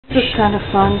This is kind of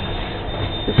fun.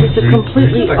 This is a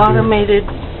completely automated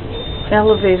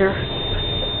elevator.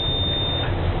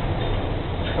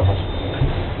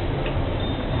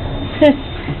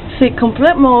 C'est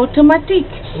complètement automatique.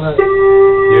 Ouais.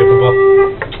 Il répond pas.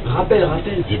 Rappelle.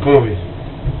 J'ai pas envie.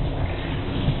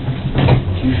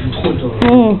 Tu joues trop, toi.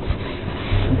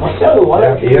 Voilà.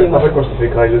 Et après, quand je te fais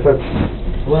grailler le sac.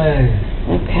 Ouais.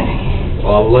 Ok.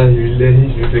 Allah, je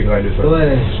lui fais grailler le sac.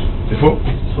 Ouais. C'est faux?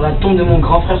 Sur la tombe de mon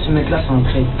grand frère, ce mec-là, c'est un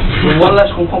trait. Voilà,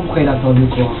 je comprends pourquoi il a peur de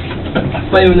quoi.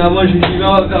 Pas une avant, je lui dis,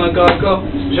 on va faire un corps à corps.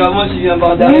 J'avance, il vient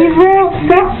par derrière. Niveau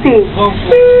sorti.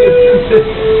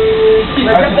 Il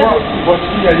a dit,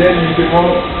 il a dit, il dit, je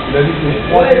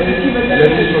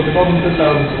sais pas, vous me faites la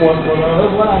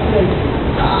voilà,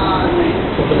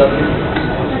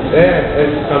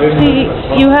 See,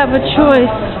 you have a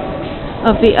choice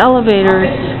of the elevators,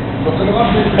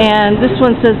 and this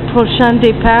one says prochain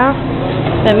départ.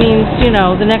 That means, you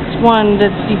know, the next one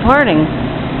that's departing.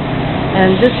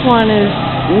 And this one is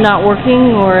not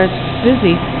working or it's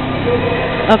busy.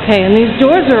 Okay, and these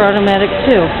doors are automatic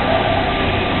too.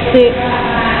 See,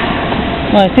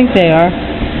 well, I think they are.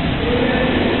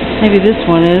 Maybe this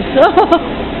one is.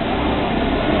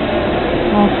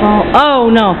 Oh,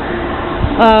 no.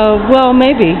 Well,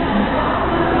 maybe.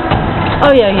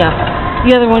 Oh, yeah.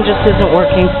 The other one just isn't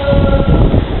working.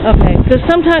 Okay, because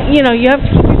sometimes, you know, you have to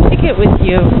keep your ticket with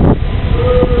you.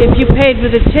 If you paid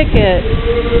with a ticket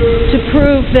to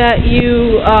prove that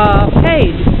you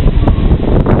paid.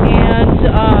 And,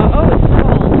 oh, it's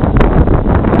cold.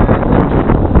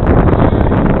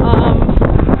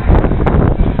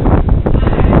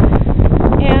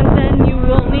 And then you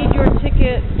will need your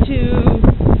ticket to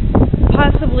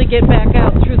possibly get back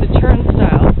out through the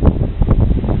turnstile.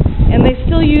 And they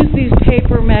still use these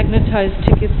paper magnetized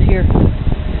tickets here.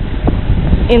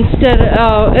 Instead,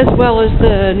 as well as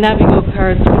the Navigo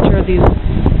cards, which are these,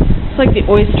 it's like the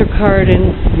Oyster card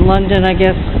in London, I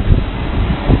guess.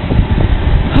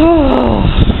 Oh,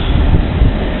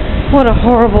 what a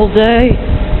horrible day.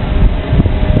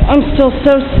 I'm still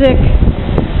so sick.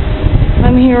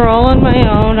 I'm here all on my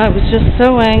own. I was just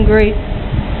so angry.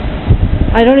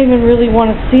 I don't even really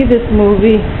want to see this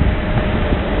movie,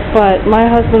 but my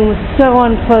husband was so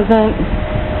unpleasant,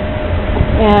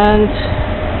 and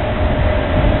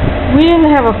we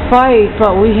didn't have a fight,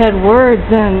 but we had words,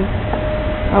 and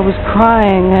I was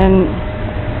crying, and,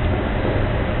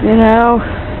 you know,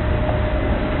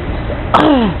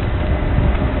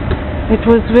 it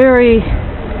was very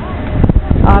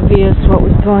obvious what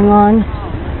was going on.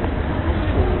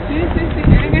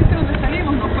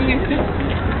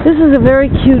 This is a very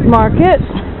cute market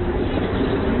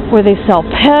where they sell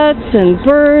pets and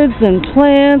birds and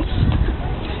plants.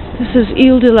 This is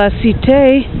Ile de la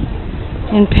Cite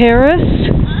in Paris.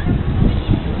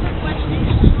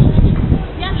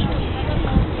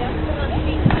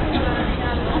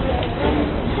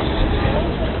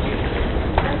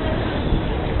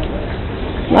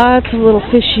 Lots of little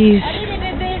fishies.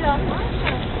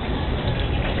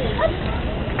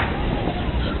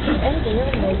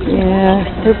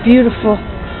 Yeah, they're beautiful.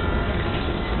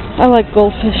 I like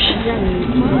goldfish.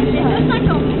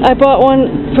 I bought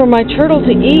one for my turtle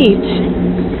to eat,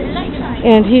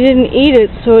 and he didn't eat it,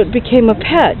 so it became a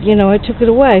pet. You know, I took it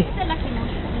away.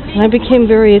 And I became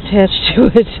very attached to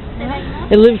it.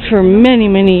 It lived for many,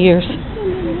 many years.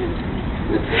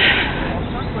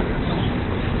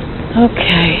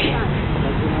 Okay.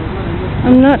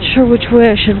 I'm not sure which way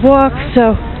I should walk,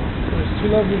 so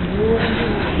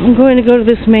I'm going to go to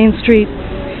this main street.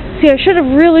 See, I should have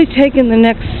really taken the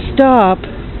next stop.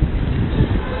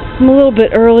 I'm a little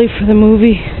bit early for the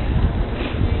movie,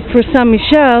 for Saint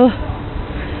Michel,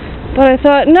 but I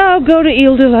thought, no, go to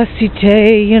Ile de la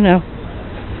Cite, you know.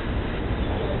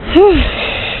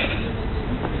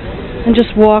 And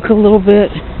just walk a little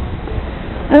bit.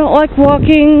 I don't like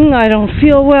walking, I don't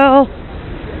feel well,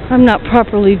 I'm not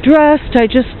properly dressed, I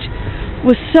just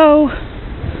was so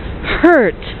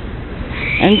hurt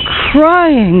and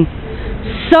crying,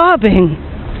 sobbing.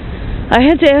 I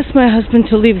had to ask my husband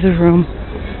to leave the room.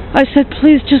 I said,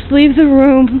 please just leave the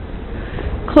room,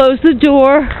 close the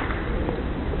door,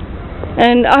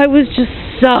 and I was just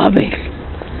sobbing.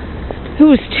 It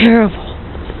was terrible.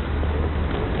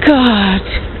 God,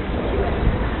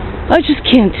 I just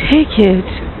can't take it.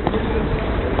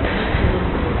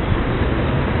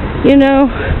 You know,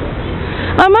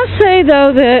 I must say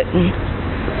though that,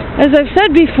 as I've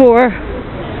said before,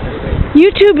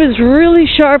 YouTube has really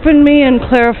sharpened me and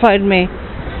clarified me.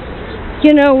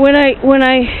 You know, when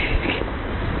I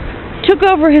took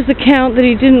over his account that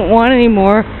he didn't want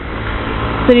anymore,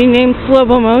 that he named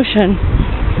SLOBOMOTION,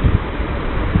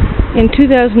 in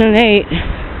 2008,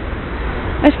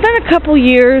 I spent a couple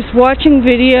years watching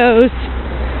videos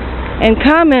and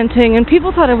commenting, and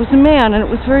people thought I was a man, and it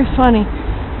was very funny.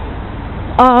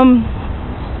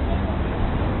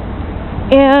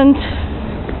 And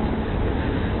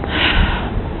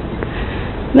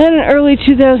then in early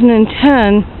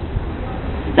 2010,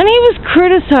 and he was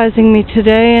criticizing me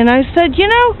today, and I said, you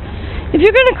know, if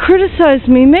you're going to criticize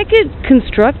me, make it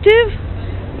constructive.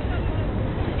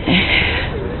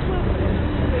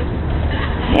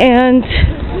 And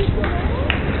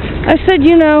I said,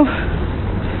 you know,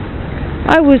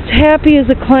 I was happy as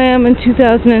a clam in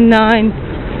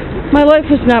 2009. My life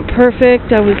was not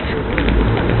perfect. I was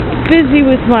busy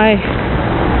with my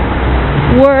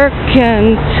work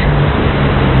and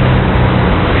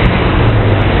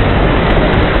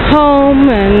home,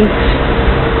 and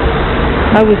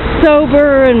I was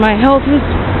sober, and my health was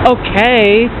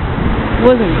okay. It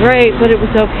wasn't great, but it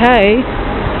was okay.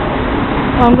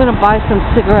 Oh, I'm gonna buy some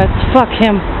cigarettes. Fuck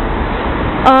him.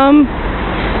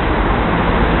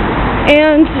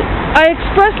 And I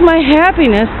expressed my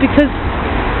happiness because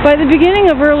by the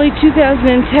beginning of early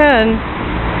 2010,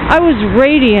 I was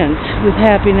radiant with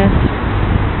happiness.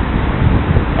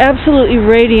 Absolutely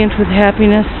radiant with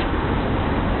happiness.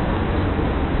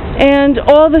 And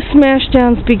all the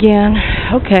smashdowns began.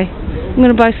 Okay, I'm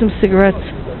gonna buy some cigarettes.